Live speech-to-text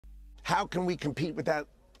How can we compete with that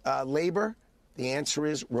labor? The answer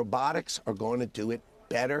is robotics are going to do it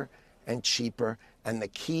better and cheaper. And the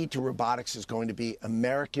key to robotics is going to be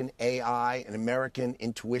American AI and American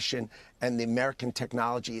intuition and the American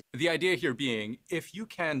technology. The idea here being, if you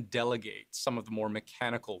can delegate some of the more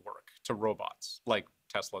mechanical work to robots, like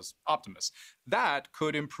Tesla's Optimus, that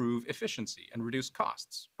could improve efficiency and reduce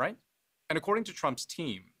costs, right? And according to Trump's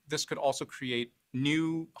team, this could also create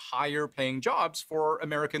new, higher-paying jobs for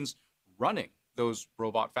Americans running those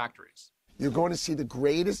robot factories. You're going to see the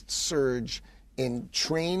greatest surge in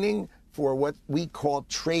training for what we call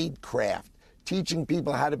tradecraft, teaching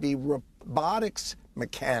people how to be robotics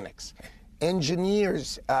mechanics,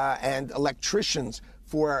 engineers and electricians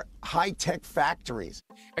for high-tech factories.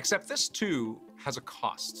 Except this, too, has a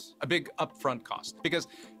cost, a big upfront cost, because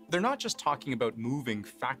they're not just talking about moving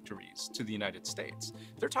factories to the United States.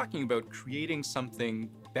 They're talking about creating something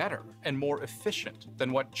better and more efficient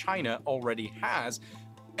than what China already has,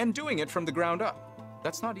 and doing it from the ground up.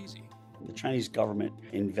 That's not easy. The Chinese government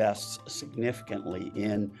invests significantly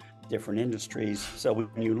in different industries. So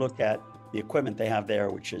when you look at the equipment they have there,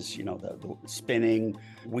 which is, the spinning,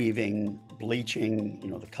 weaving, bleaching,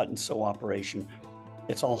 the cut and sew operation,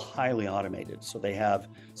 it's all highly automated. So they have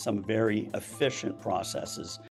some very efficient processes.